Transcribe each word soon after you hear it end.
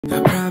I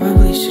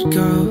probably should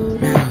go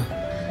now,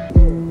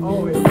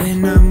 but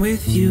when I'm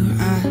with you,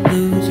 I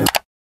lose.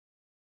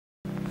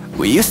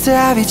 We used to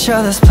have each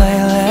other's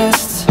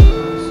playlists.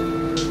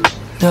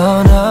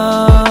 No,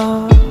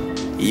 no,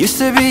 used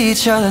to be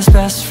each other's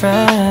best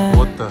friend.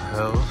 What the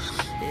hell?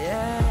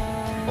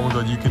 Oh my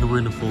god, you can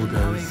win a full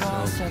guys.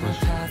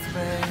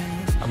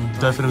 I'm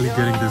definitely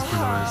getting this for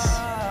Lewis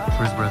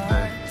for his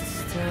birthday.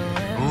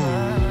 Ooh.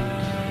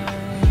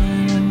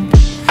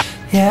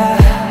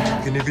 Yeah.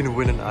 You can even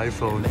win an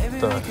iPhone. What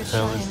the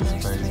hell is this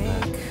place,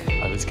 man?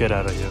 Alright, let's get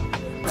out of here.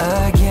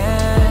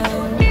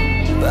 Again,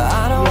 but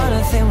I don't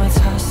wanna think what's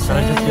happening. Can I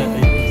just get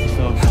 8 pieces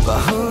of? But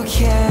who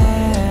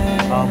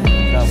cares?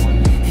 That one.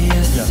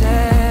 You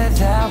said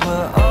that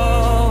we're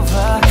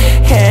over,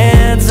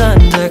 hands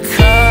under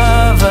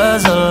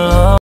covers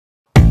alone.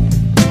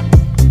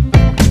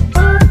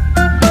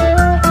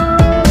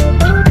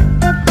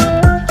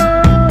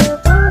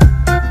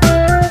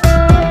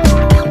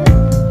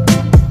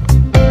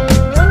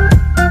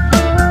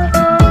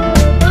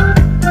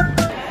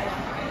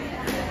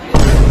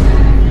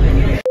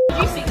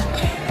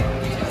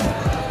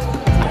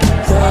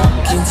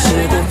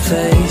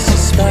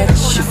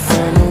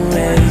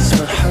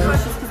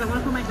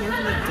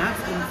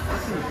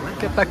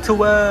 Get back to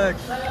work!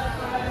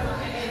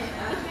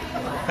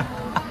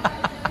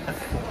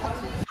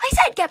 I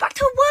said get back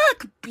to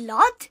work,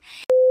 blood!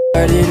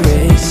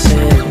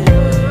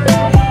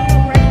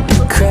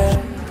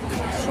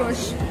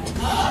 Shush.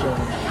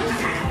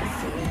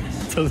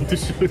 Tell them to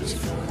shush.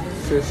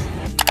 Shush.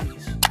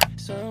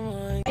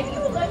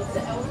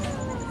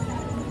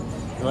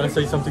 You wanna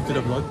say something to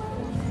the vlog?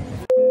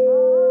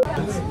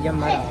 Your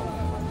mother.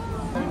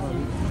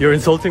 You're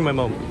insulting my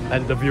mom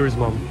and the viewer's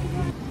mom.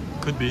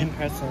 Could be. In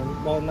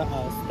person. Well, not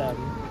us, them.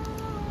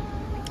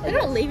 They're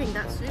not leaving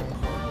that soon.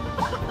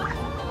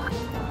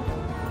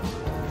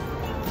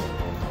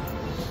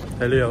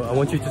 Hey Leo, I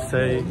want you to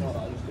say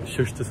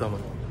shush to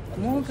someone.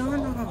 Oh god.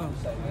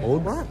 Oh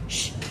what?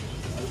 Shh.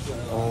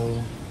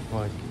 Oh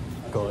my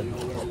god.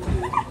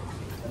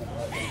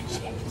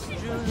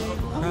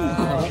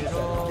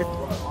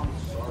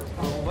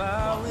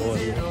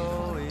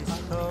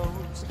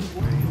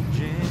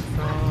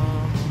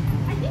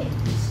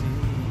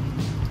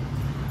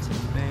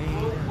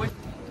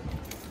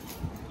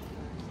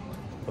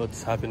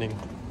 What's happening?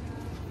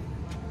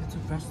 It's a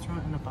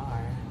restaurant and a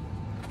bar.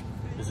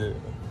 Is it?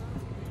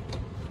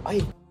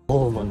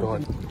 Oh my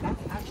god.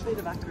 That's actually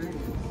the back room.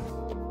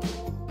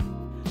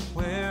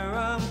 Where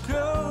I'm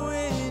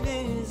going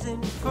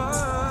isn't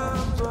far,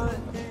 but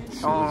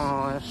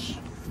Gosh.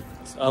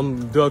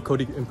 Do a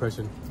Cody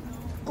impression.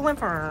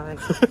 Clifford.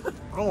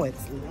 Oh,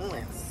 it's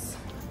Lewis.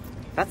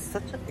 That's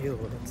such a ew.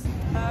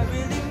 I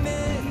really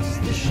miss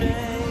the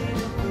shade.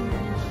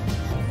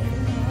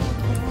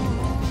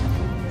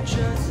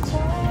 Just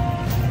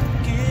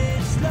take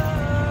it slow.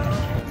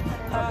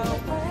 I'll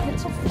wait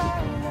to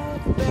find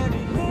out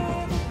very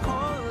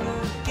call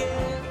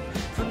again.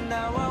 For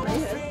now I'll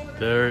feel.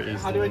 There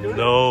is How do I do it?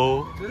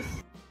 no This?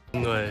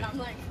 way. I'm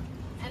like,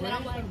 and then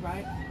I'm like,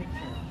 Right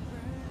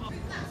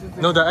picture.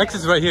 No, the X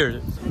is right here.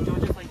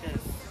 Just like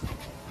this.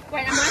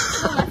 wait, am I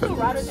to the left or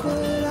right or the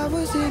But I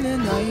was in a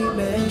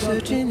nightmare,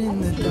 searching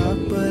in the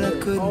dark, but I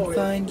couldn't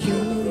find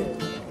you.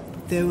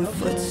 There were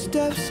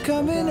footsteps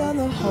coming down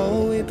the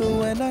hallway, but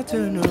when I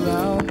turned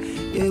around,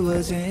 it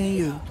wasn't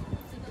you.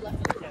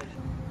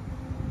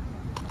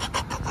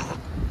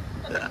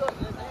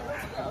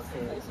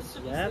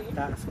 Yep,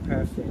 that's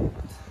perfect.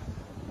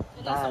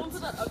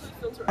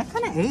 I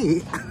kind of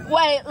hate.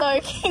 Wait,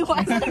 Loki,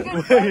 why is that a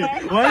good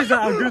photo? Why is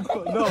that a good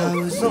photo? No, I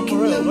was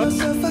looking at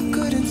myself, I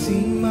couldn't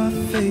see my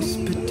face,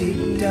 but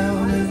deep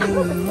down I knew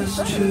it was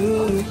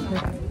true.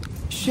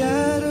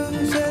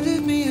 Shadows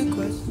handed me a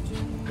question.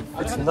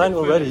 It's 9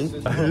 already.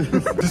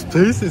 This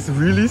place is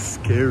really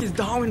scary. It's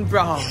Darwin,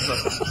 bro. What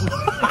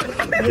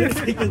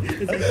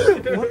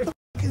the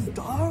fuck is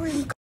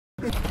Darwin?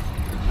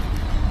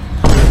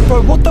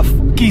 Bro, what the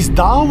fuck is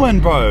Darwin,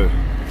 bro?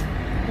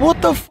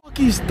 What the fuck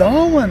is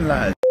Darwin,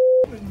 lad?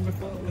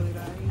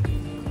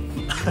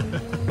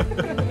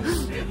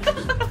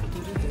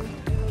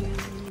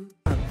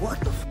 What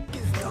the fuck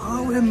is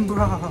Darwin,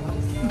 bro?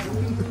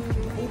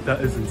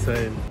 That is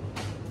insane.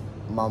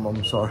 Mum,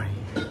 I'm sorry.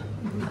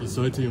 You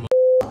saw it to your mom.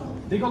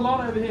 They got a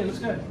lot over here, let's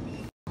go.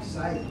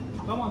 Say,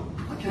 Come on.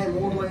 I came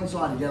all the way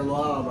inside to get a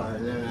lighter, bro.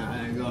 Then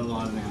I ain't got a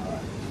lighter now.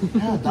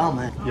 How dumb,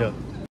 man. Yeah.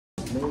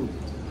 Me.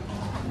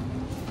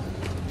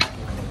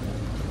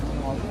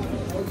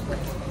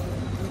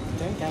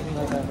 Don't get me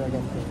like that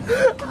again.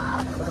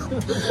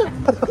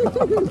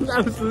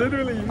 That's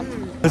literally you.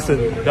 Listen,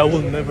 that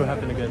will never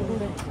happen again.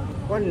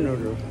 One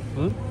noodle.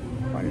 Hmm?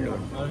 One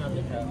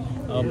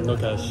noodle. No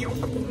cash.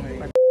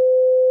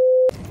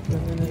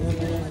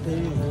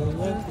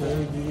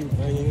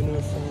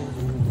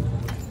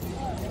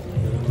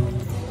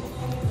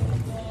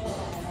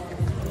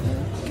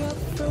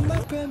 From my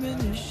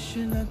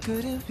premonition, I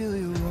couldn't feel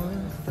your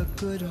warmth, I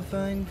couldn't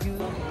find you.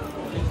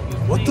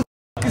 What the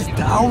fuck is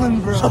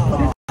Darwin, bro?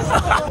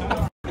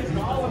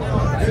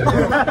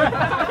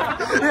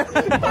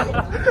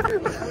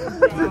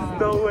 There's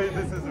no way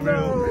this is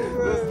real.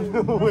 There's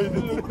no way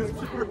this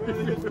is real.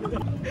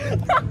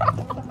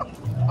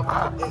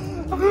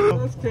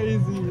 That's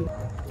crazy.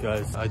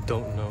 Guys, I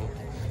don't know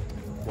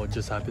what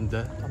just happened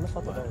there.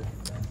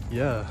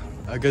 Yeah,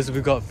 I guess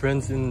we got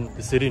friends in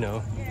the city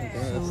now.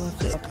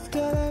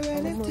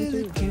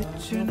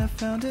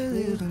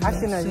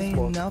 Actually, I just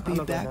walked. I'll be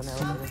back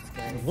soon.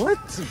 What,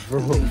 bro?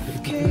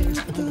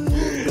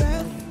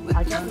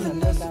 I can't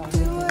remember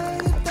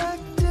that.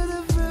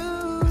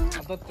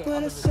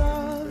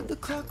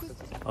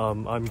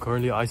 I'm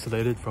currently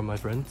isolated from my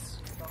friends.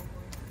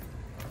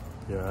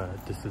 Yeah,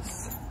 this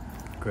is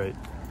great.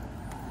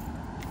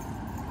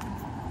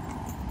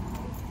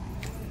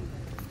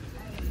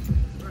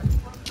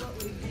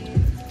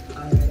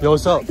 Yo,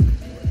 what's up?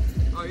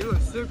 Oh, you look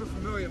super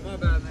familiar, my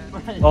bad,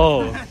 man.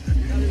 Oh.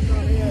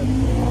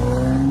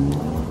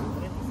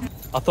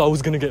 I thought I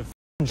was gonna get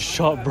f***ing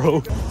shot,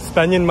 bro.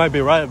 Spaniard might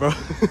be right, bro.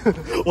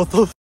 What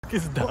the f***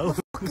 is Darwin?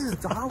 What is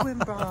Darwin,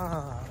 bro?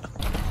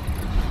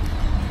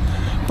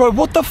 Bro,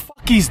 what the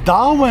fuck is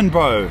Darwin,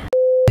 bro?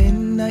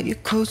 In that your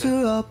clothes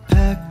were all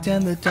packed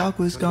and the dog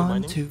was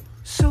gone too.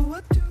 So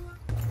what do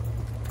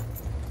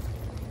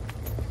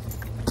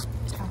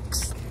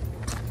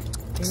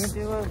Can you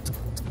do it?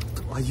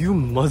 Are you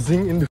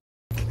muzzing in the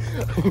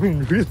I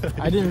didn't realize.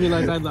 I didn't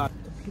realize I thought.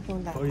 People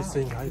in that What are you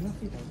saying, hi?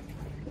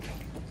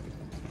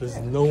 There's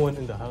no one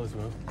in the house,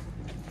 bro.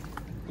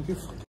 You're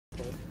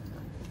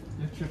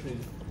tripping.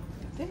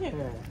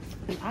 There.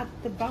 At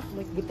the back,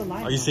 like with the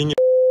light. Are you seeing it?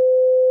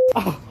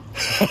 Oh.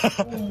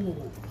 No.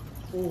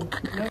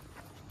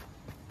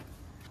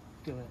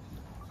 Do it.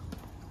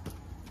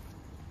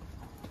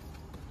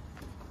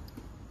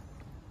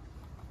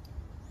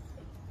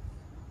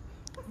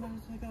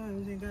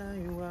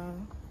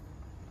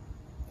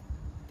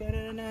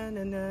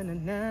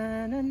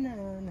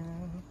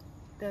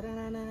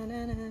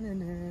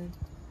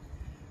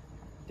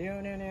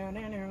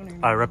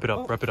 Alright, wrap it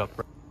up, wrap it up.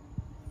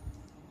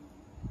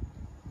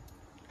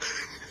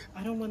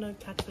 I don't want to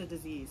catch the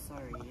disease,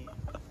 sorry.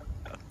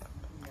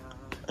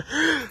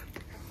 Yeah.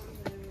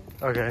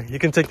 Okay, you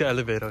can take the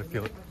elevator if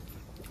you want.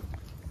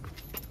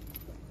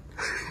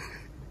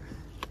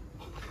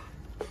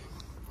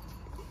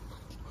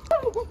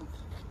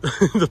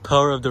 The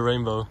power of the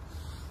rainbow.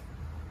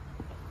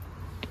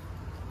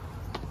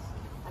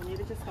 I need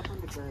to just step on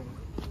the ground.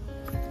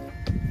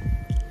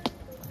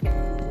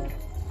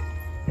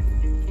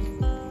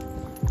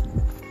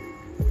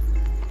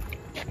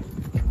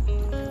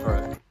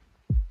 Alright.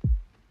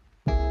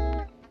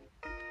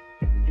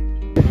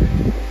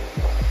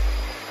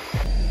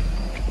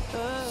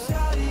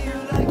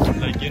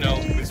 Like, you know,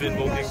 we've been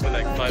walking for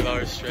like 5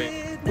 hours straight.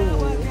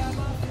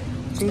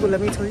 Chingu,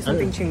 let me tell you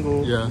something,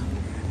 Chingu. Yeah.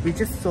 We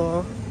just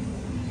saw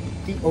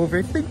the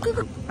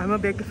overthinking. I'm a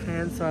big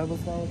fan, so I was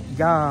like,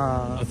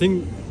 yeah. I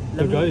think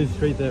the guy is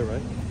straight there,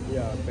 right?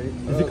 Yeah,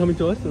 Is he coming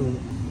to us or?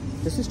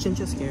 This is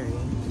Chincha scary.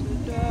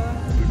 We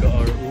got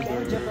our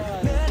Uber.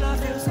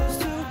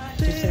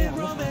 Just say I'm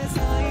a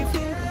fan.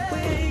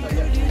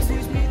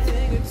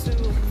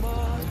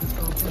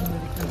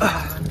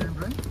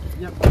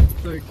 Yep.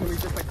 So can we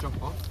just like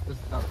jump off? Is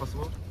that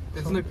possible?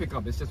 There's no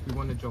pickup. It's just we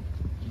want to drop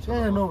each other.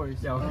 Yeah, no off.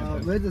 worries. Yeah.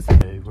 Okay. Where's the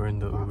Okay, we're in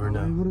the Uber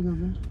now.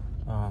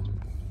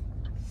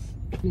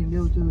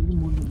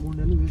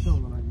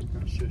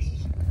 Shush.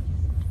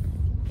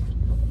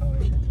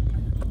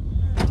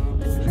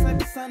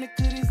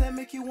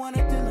 You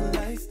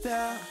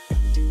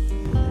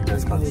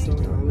guys can't see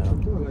me right now,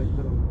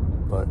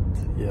 but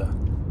yeah,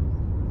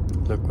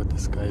 look what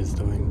this guy is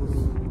doing.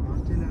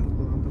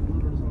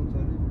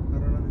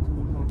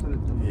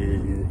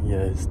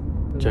 Yeah, he's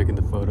checking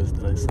the photos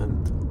that I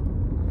sent.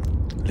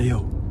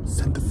 Leo,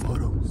 send the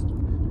photos.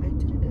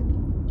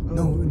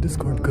 No, in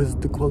Discord, because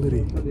the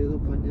quality.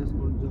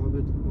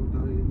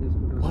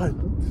 What?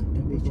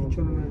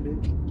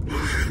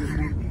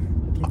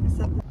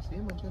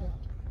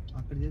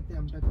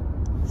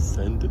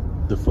 Send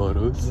the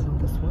photos,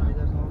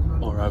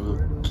 or I will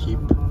keep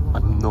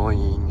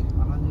annoying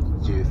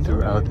you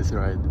throughout this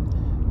ride.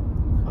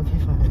 Okay,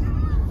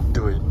 fine.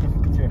 Do it.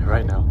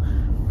 Right now.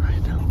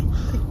 Right now.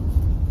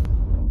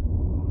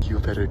 You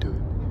better do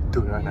it.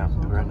 Do it right now.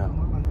 Do it right now.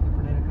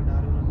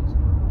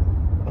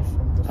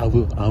 I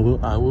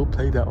will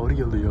play that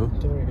audio, Leo.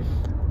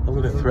 I'm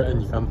gonna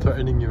threaten you. I'm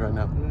threatening you right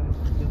now.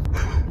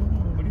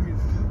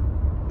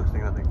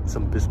 Nothing.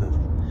 Some business.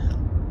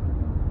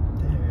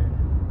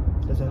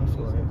 There's only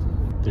 4.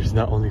 There's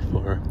not only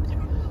 4.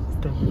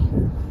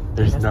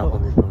 There's not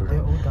only 4.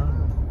 They're all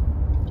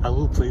done. I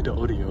will play the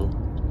audio.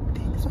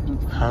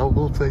 I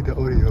will play the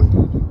audio.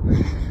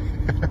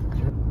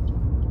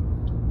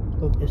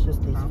 Look, it's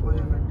just these 4.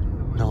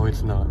 No,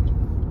 it's not.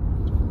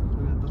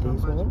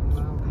 These ones?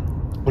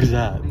 What is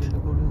that?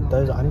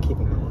 Those I'm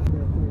keeping them.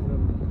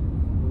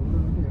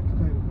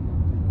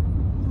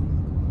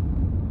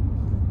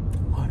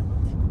 What?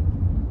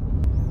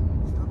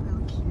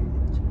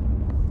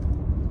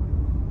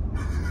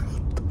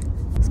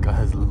 This guy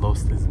has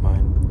lost his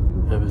mind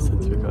ever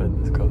since we got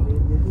in this car. You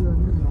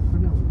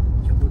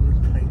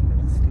wouldn't play with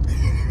us.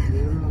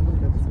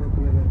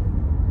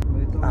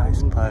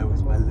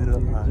 my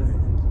little eye.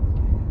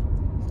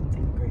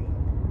 Something green.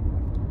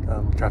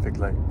 Traffic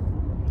light.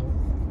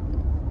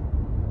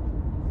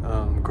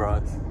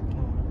 Grass.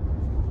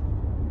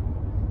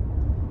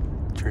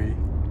 Tree.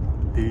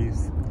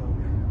 Leaves.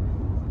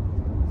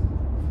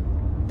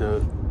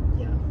 Dirt.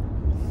 Yeah.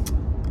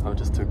 I'm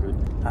just too good.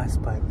 I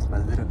spy with my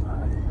little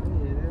eye.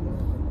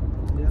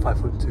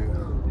 5'2".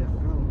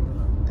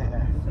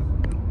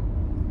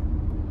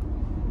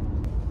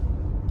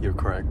 You're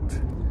correct.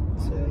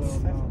 So he's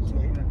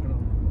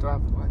 5'2". Do I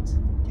have what? Do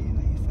you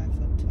know you're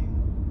 5'2"?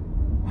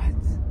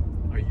 What?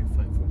 Are you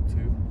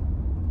 5'2"?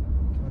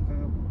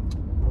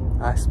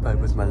 I spy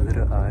with my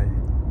little eye.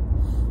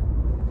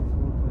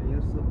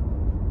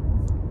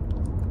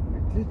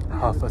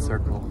 Half a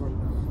circle.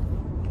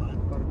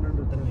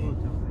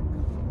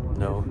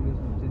 No.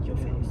 Your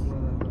face.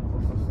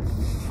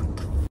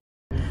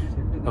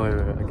 Oh wait,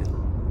 again.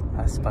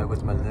 I spy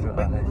with my little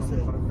eye.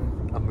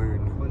 A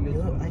moon.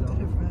 No, I got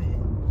it right.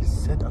 You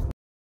said a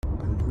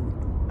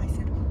balloon. I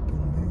said a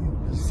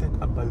balloon. You said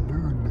a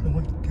balloon. No,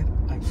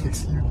 I did. Yes,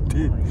 you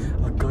did.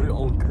 I got it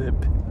on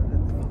clip.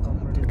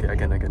 Okay,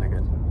 again.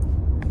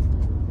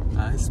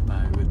 I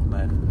spy with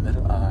my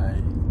little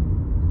eye.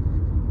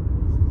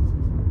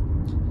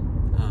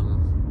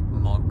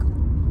 Mug.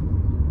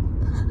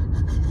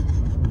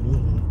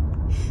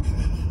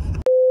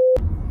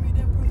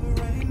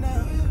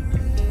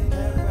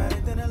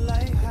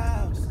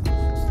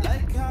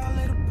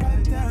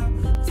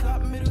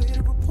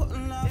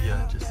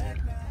 Yeah, just here.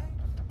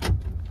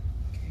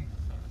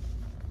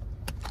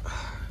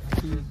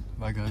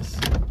 Bye guys.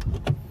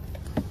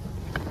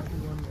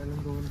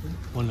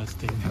 One last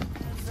thing.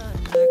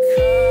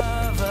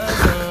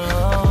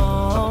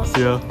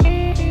 See ya.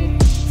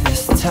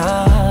 This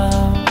time